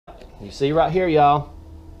You see right here, y'all.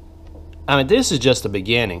 I mean, this is just the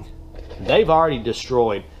beginning. They've already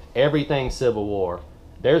destroyed everything Civil War.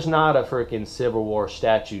 There's not a freaking Civil War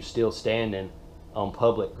statue still standing on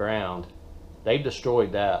public ground. They've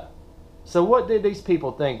destroyed that. So what did these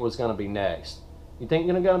people think was going to be next? You think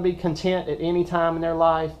they're going to be content at any time in their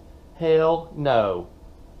life? Hell no.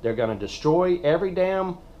 They're going to destroy every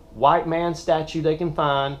damn white man statue they can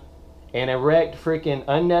find and erect freaking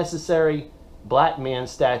unnecessary black men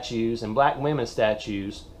statues and black women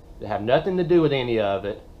statues that have nothing to do with any of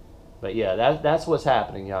it. But yeah, that's what's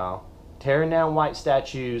happening, y'all. Tearing down white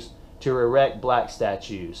statues to erect black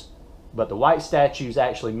statues. But the white statues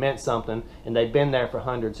actually meant something, and they've been there for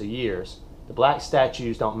hundreds of years. The black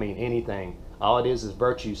statues don't mean anything. All it is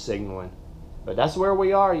virtue signaling. But that's where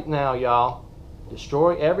we are now, y'all.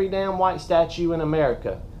 Destroy every damn white statue in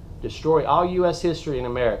America. Destroy all U.S. history in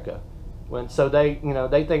America. So they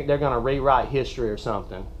think they're going to rewrite history or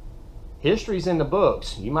something. History's in the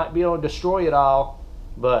books. You might be able to destroy it all,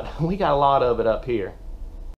 but we got a lot of it up here.